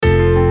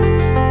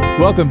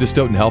Welcome to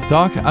Stoughton Health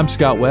Talk. I'm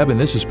Scott Webb,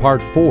 and this is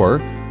part 4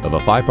 of a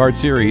 5-part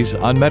series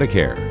on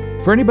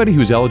Medicare. For anybody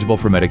who's eligible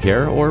for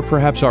Medicare, or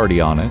perhaps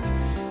already on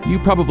it, you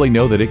probably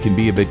know that it can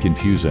be a bit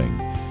confusing.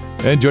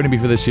 And joining me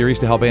for this series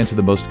to help answer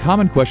the most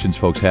common questions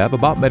folks have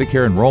about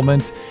Medicare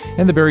enrollment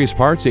and the various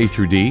parts A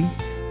through D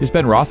is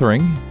Ben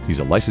Rothering. He's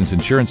a licensed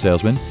insurance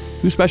salesman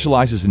who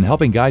specializes in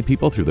helping guide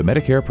people through the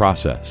Medicare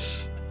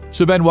process.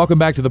 So Ben, welcome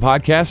back to the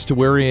podcast.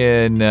 We're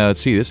in,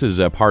 this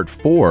is part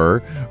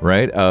 4,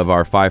 right, of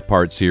our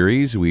 5-part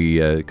series.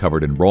 We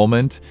covered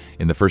enrollment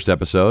in the first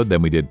episode.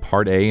 Then we did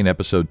part A in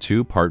episode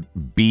 2, part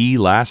B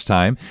last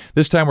time.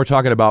 This time we're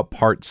talking about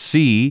part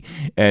C.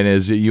 And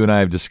as you and I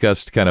have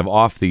discussed kind of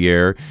off the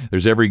air,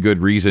 there's every good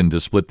reason to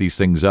split these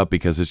things up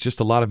because it's just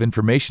a lot of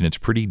information. It's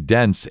pretty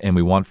dense, and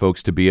we want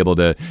folks to be able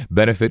to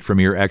benefit from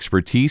your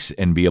expertise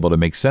and be able to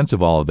make sense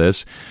of all of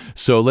this.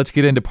 So let's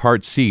get into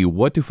part C.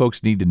 What do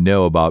folks need to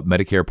know about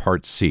Medicare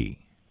Part C?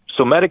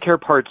 So Medicare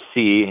Part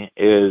C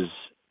is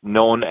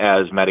known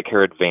as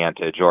Medicare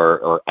Advantage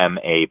or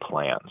MA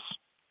plans,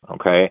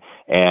 okay?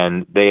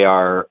 And they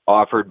are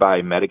offered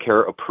by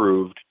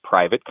Medicare-approved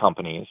private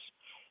companies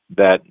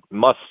that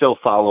must still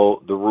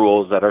follow the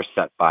rules that are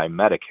set by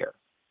Medicare.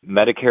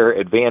 Medicare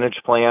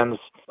Advantage plans,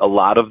 a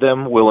lot of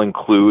them will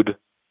include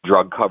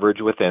drug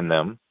coverage within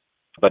them,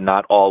 but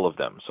not all of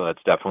them. So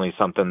that's definitely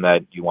something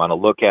that you want to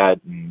look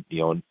at and,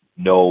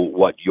 know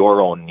what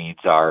your own needs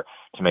are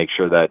to make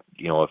sure that,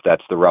 if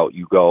that's the route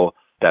you go,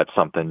 that's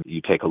something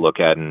you take a look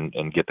at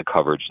and get the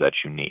coverage that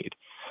you need.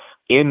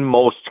 In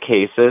most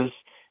cases,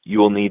 you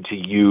will need to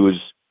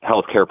use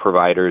healthcare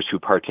providers who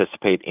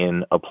participate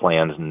in a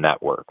plan's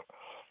network.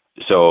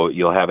 So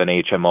you'll have an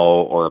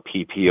HMO or a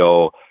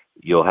PPO.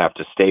 You'll have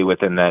to stay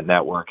within that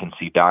network and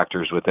see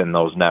doctors within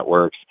those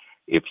networks.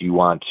 If you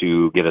want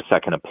to get a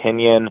second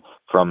opinion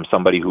from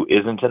somebody who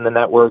isn't in the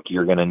network,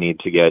 you're going to need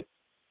to get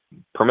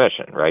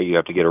permission, right? You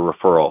have to get a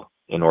referral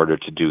in order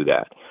to do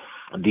that.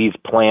 These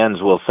plans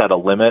will set a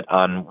limit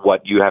on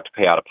what you have to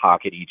pay out of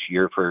pocket each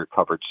year for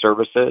covered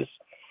services.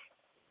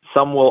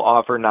 Some will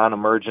offer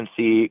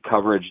non-emergency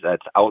coverage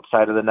that's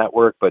outside of the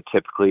network, but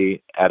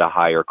typically at a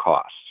higher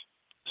cost.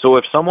 So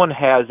if someone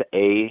has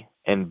A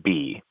and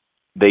B,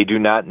 they do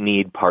not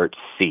need Part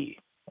C.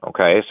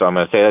 Okay, so I'm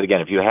going to say that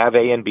again. If you have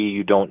A and B,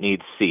 you don't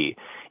need C.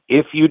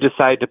 If you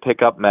decide to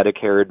pick up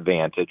Medicare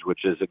Advantage,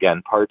 which is,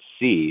 again, Part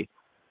C,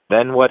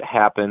 then what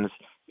happens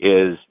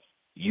is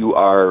you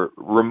are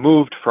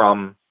removed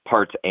from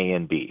Parts A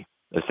and B,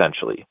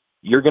 essentially.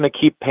 You're going to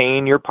keep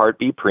paying your Part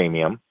B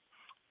premium,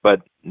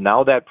 but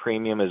now that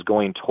premium is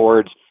going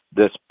towards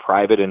this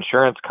private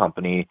insurance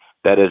company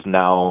that is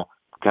now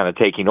kind of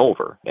taking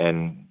over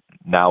and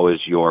now is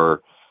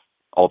your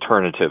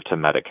alternative to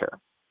Medicare,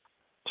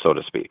 so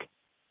to speak.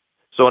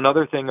 So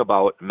another thing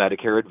about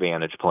Medicare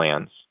Advantage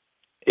plans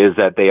is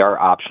that they are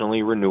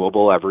optionally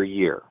renewable every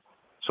year.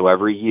 So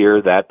every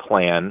year that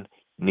plan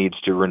needs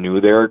to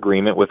renew their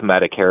agreement with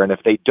Medicare, and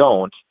if they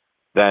don't,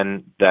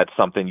 then that's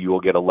something you will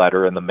get a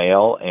letter in the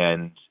mail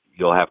and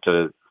you'll have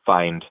to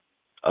find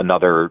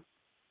another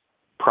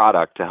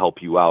product to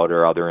help you out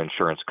or other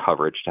insurance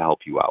coverage to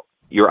help you out.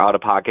 Your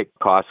out-of-pocket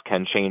costs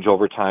can change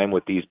over time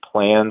with these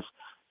plans,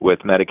 with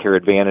Medicare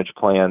Advantage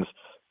plans.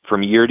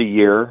 From year to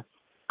year,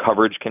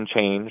 coverage can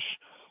change.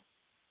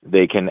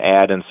 They can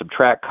add and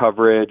subtract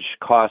coverage.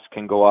 Costs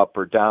can go up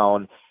or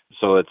down.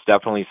 So it's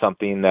definitely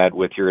something that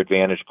with your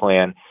Advantage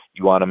plan,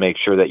 you want to make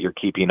sure that you're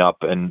keeping up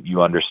and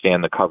you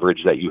understand the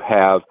coverage that you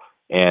have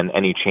and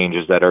any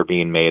changes that are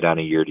being made on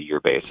a year-to-year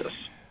basis.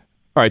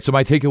 All right, so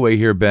my takeaway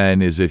here,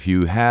 Ben, is if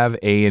you have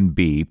A and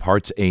B,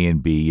 Parts A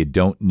and B, you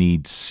don't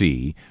need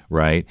C,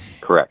 right?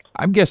 Correct.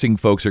 I'm guessing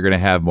folks are going to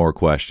have more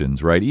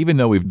questions, right? Even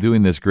though we're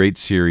doing this great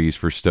series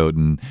for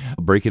Stoughton,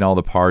 breaking all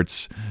the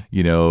parts,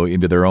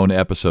 into their own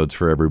episodes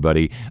for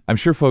everybody, I'm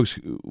sure folks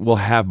will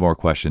have more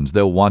questions.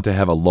 They'll want to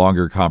have a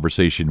longer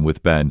conversation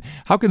with Ben.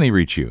 How can they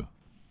reach you?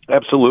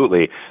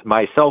 Absolutely.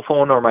 My cell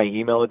phone or my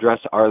email address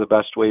are the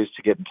best ways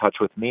to get in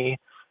touch with me.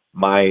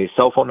 My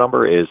cell phone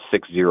number is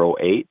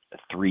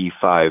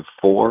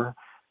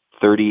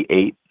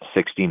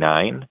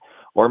 608-354-3869,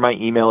 or my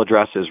email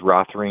address is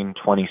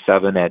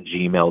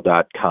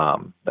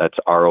rothering27@gmail.com. That's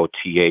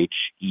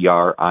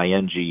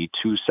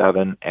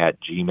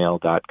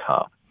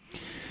rothering27@gmail.com.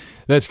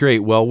 That's great.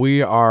 Well,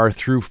 we are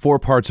through 4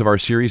 parts of our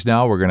series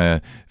now. We're going to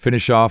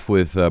finish off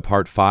with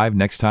part 5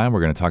 next time.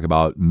 We're going to talk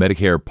about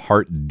Medicare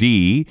Part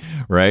D,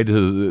 right?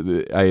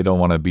 I don't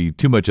want to be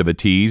too much of a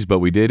tease, but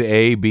we did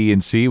A, B,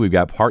 and C. We've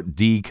got Part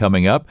D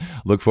coming up.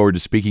 Look forward to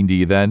speaking to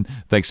you then.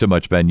 Thanks so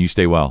much, Ben. You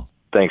stay well.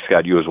 Thanks,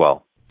 Scott. You as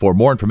well. For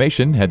more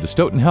information, head to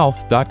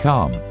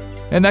stoughtonhealth.com.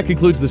 And that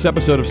concludes this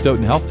episode of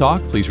Stoughton Health Talk.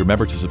 Please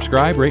remember to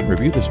subscribe, rate, and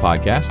review this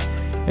podcast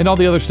and all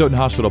the other Stoughton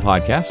Hospital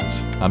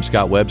podcasts. I'm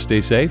Scott Webb. Stay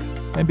safe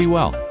and be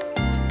well.